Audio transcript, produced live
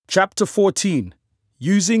Chapter 14.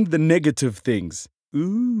 Using the negative things.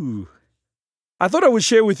 Ooh. I thought I would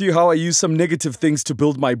share with you how I use some negative things to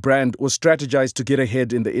build my brand or strategize to get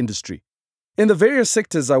ahead in the industry. In the various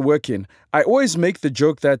sectors I work in, I always make the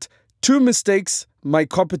joke that 2 mistakes my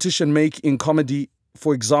competition make in comedy,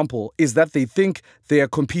 for example, is that they think they are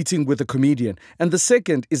competing with a comedian, and the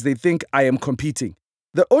second is they think I am competing.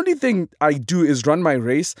 The only thing I do is run my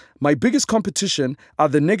race. My biggest competition are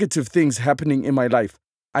the negative things happening in my life.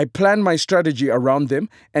 I plan my strategy around them,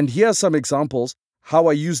 and here are some examples how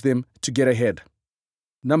I use them to get ahead.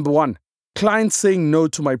 Number 1, clients saying no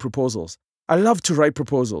to my proposals. I love to write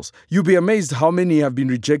proposals. You'll be amazed how many have been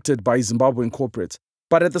rejected by Zimbabwean corporates.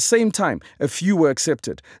 But at the same time, a few were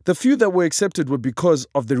accepted. The few that were accepted were because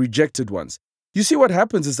of the rejected ones. You see, what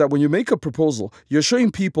happens is that when you make a proposal, you're showing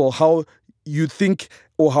people how you think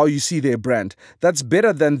or how you see their brand. That's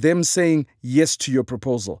better than them saying yes to your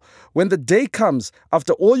proposal. When the day comes,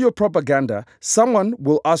 after all your propaganda, someone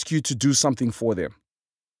will ask you to do something for them.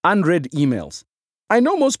 Unread emails. I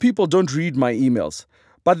know most people don't read my emails,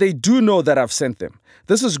 but they do know that I've sent them.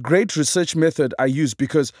 This is a great research method I use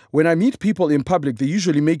because when I meet people in public, they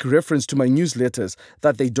usually make reference to my newsletters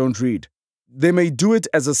that they don't read. They may do it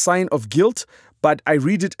as a sign of guilt, but I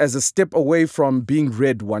read it as a step away from being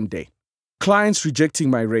read one day. Clients rejecting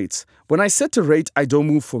my rates. When I set a rate, I don't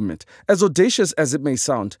move from it. As audacious as it may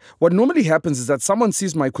sound, what normally happens is that someone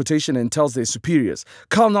sees my quotation and tells their superiors,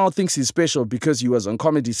 Carl now thinks he's special because he was on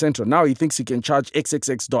Comedy Central. Now he thinks he can charge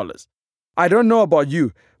XXX dollars. I don't know about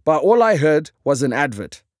you, but all I heard was an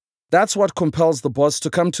advert. That's what compels the boss to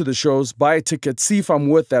come to the shows, buy a ticket, see if I'm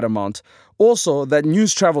worth that amount. Also, that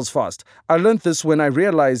news travels fast. I learned this when I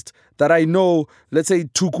realized that I know, let's say,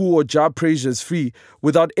 Tuku or job praise is free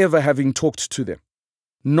without ever having talked to them.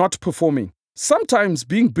 Not performing. Sometimes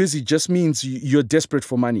being busy just means you're desperate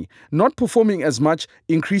for money. Not performing as much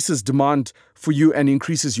increases demand for you and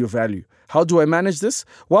increases your value. How do I manage this?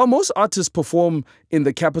 While most artists perform in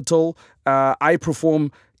the capital, I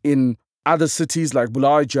perform in other cities like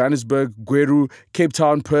Bulawayo, Johannesburg, Gweru, Cape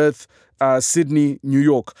Town, Perth, Sydney, New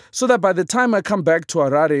York. So that by the time I come back to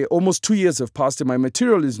Harare, almost 2 years have passed and my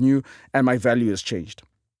material is new and my value has changed.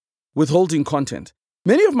 Withholding content.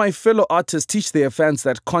 Many of my fellow artists teach their fans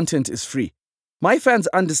that content is free. My fans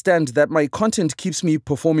understand that my content keeps me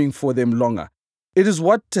performing for them longer. It is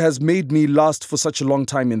what has made me last for such a long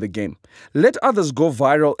time in the game. Let others go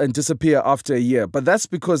viral and disappear after a year, but that's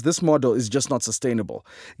because this model is just not sustainable.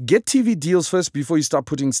 Get TV deals first before you start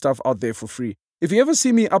putting stuff out there for free. If you ever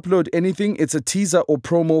see me upload anything, it's a teaser or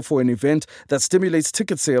promo for an event that stimulates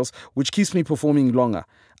ticket sales, which keeps me performing longer.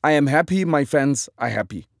 I am happy, my fans are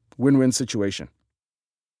happy. Win-win situation.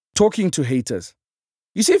 Talking to haters.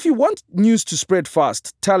 You see, if you want news to spread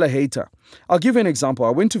fast, tell a hater. I'll give you an example. I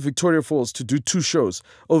went to Victoria Falls to do 2 shows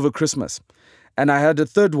over Christmas, and I had a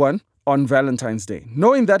third one on Valentine's Day.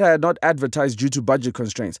 Knowing that I had not advertised due to budget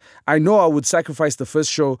constraints, I know I would sacrifice the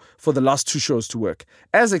first show for the last 2 shows to work.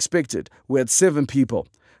 As expected, we had 7 people.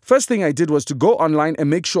 First thing I did was to go online and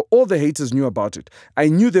make sure all the haters knew about it. I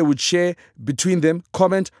knew they would share between them,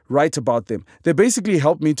 comment, write about them. They basically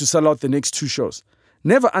helped me to sell out the next 2 shows.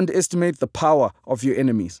 Never underestimate the power of your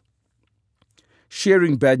enemies.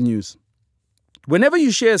 Sharing bad news. Whenever you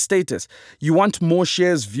share a status, you want more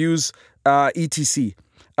shares, views, etc.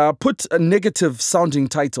 Put a negative sounding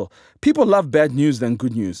title. People love bad news than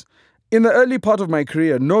good news. In the early part of my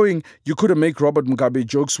career, knowing you couldn't make Robert Mugabe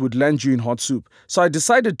jokes would land you in hot soup. So I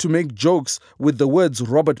decided to make jokes with the words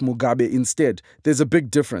Robert Mugabe instead. There's a big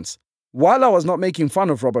difference. While I was not making fun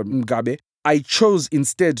of Robert Mugabe, I chose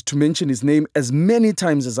instead to mention his name as many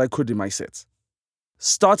times as I could in my sets.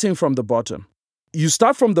 Starting from the bottom. You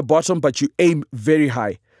start from the bottom, but you aim very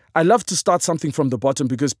high. I love to start something from the bottom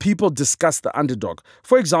because people discuss the underdog.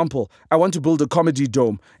 For example, I want to build a comedy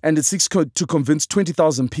dome and it seeks to convince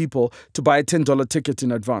 20,000 people to buy a $10 ticket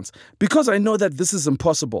in advance. Because I know that this is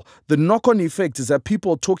impossible, the knock-on effect is that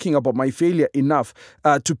people are talking about my failure enough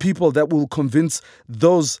to people that will convince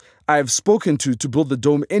those I've spoken to build the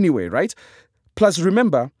dome anyway, right? Plus,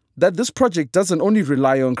 remember that this project doesn't only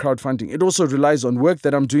rely on crowdfunding, it also relies on work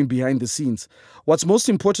that I'm doing behind the scenes. What's most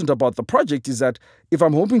important about the project is that if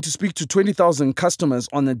I'm hoping to speak to 20,000 customers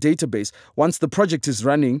on a database, once the project is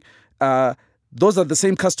running, those are the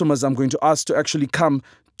same customers I'm going to ask to actually come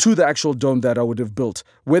to the actual dome that I would have built,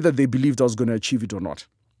 whether they believed I was going to achieve it or not.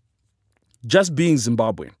 Just being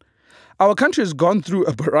Zimbabwean. Our country has gone through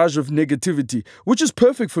a barrage of negativity, which is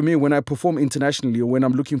perfect for me when I perform internationally or when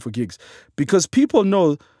I'm looking for gigs, because people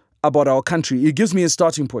know about our country. It gives me a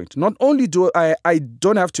starting point. Not only do I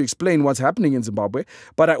don't have to explain what's happening in Zimbabwe,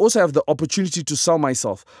 but I also have the opportunity to sell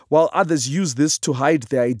myself. While others use this to hide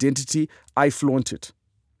their identity, I flaunt it.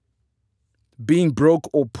 Being broke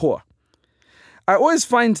or poor. I always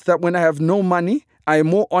find that when I have no money, I am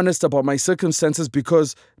more honest about my circumstances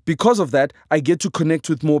because of that, I get to connect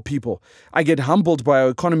with more people. I get humbled by our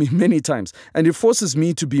economy many times, and it forces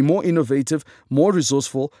me to be more innovative, more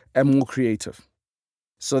resourceful, and more creative.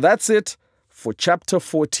 So that's it for chapter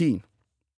 14.